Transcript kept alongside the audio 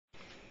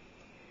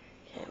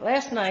Okay,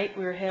 last night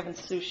we were having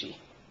sushi,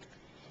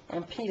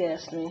 and Pete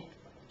asked me,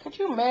 could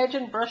you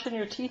imagine brushing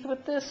your teeth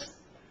with this?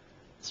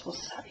 It's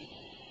wasabi.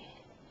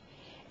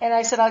 And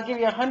I said, I'll give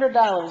you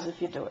 $100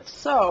 if you do it.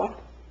 So,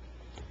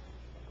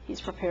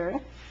 he's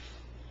preparing,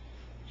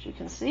 as you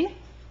can see.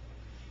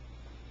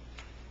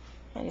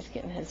 And he's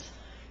getting his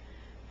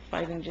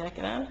fighting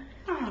jacket on.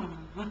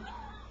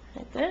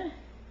 Right there.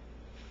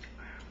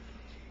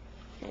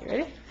 Okay,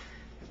 ready?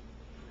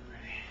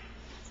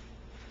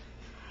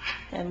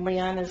 And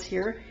Leon is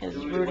here, is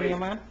rooting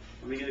him on.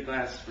 Let me get a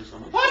glass for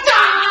someone.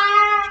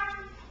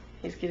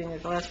 He's getting a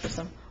glass for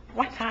some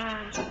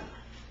water.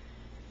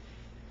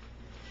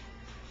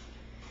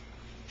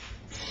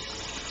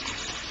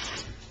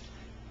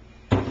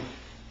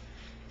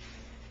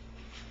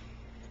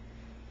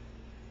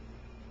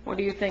 What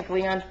do you think,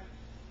 Leon?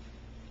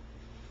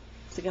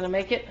 Is he going to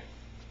make it?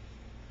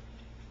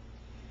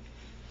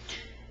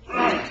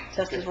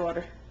 Test his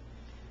water.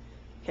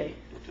 Okay.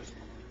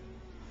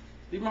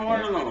 Leave my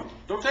water alone.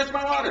 Don't touch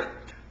my water.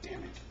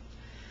 Damn it.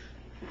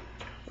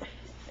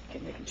 Okay,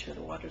 making sure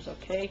the water's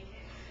okay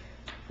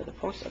for the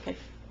post. Okay.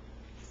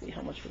 See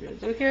how much we're going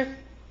to do here.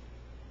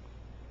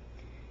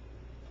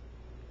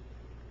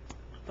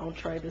 Don't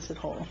try this at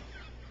home.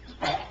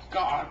 Oh,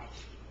 God.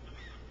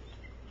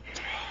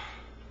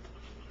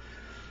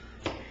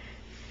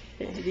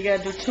 Okay, you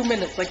got to do 2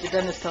 minutes like the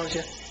dentist tells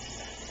you.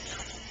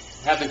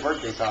 Happy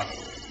birthday, Tom.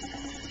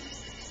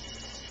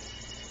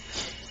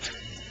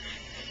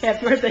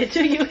 Happy birthday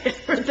to you.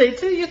 Happy birthday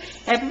to you.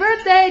 Happy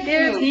birthday,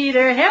 dear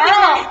Peter.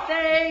 Happy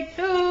birthday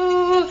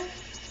to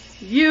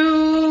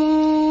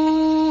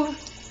you.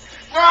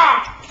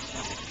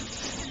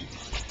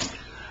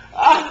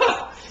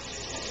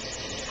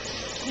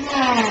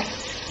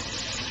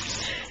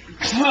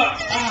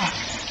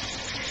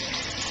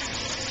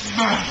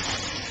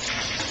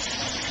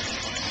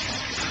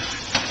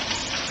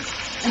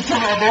 It's in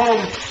my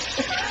nose.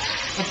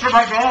 It's in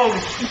my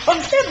nose.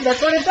 Okay,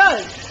 that's what it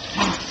does.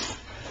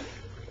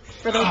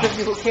 For those of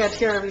you who can't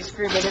hear me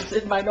screaming, it's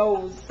in my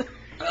nose.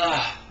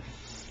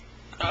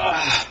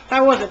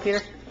 How was it,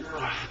 Peter?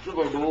 It's in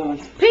my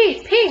nose.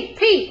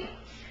 Pete!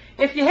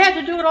 If you had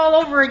to do it all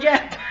over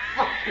again.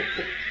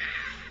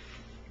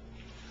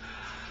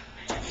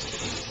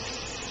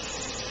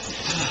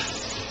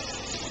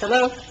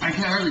 Hello? I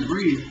can't hardly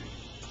breathe.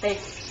 Hey.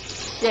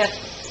 Yes.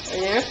 Are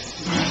you here?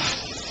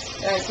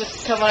 Alright,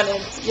 just come on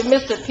in. You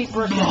missed it. Pete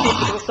brushed your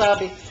teeth with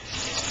wasabi.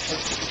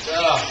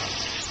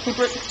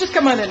 Just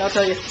come on in, I'll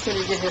tell you when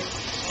you get here.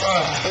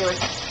 Anyway.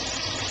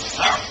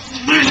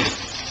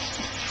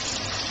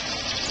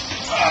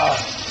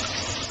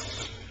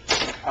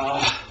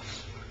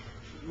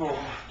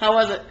 How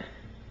was it?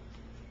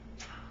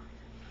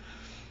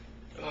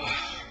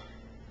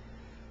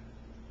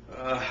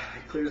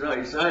 It clears out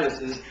your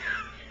sinuses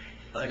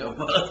like a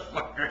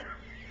motherfucker.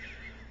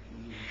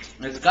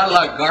 It's got a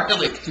lot of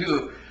garlic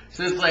too.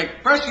 So it's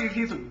like brushing your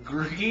teeth with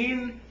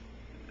green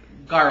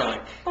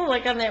garlic. Oh,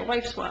 like on that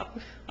wife swap.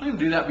 I'm gonna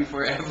do that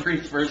before every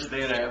first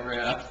date I ever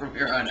have from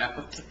here on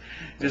out.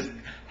 Just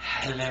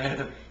hello.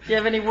 Do you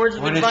have any words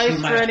of advice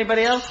for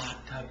anybody else?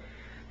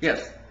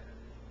 Yes.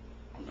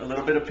 A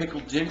little bit of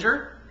pickled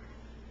ginger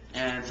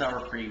and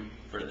sour cream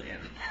for the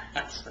end.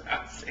 That's what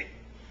I was saying.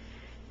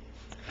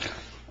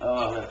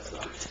 Oh, that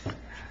sucks.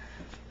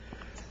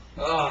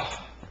 Oh.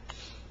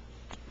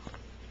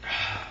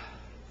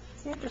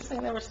 See, this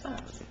thing never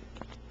stops.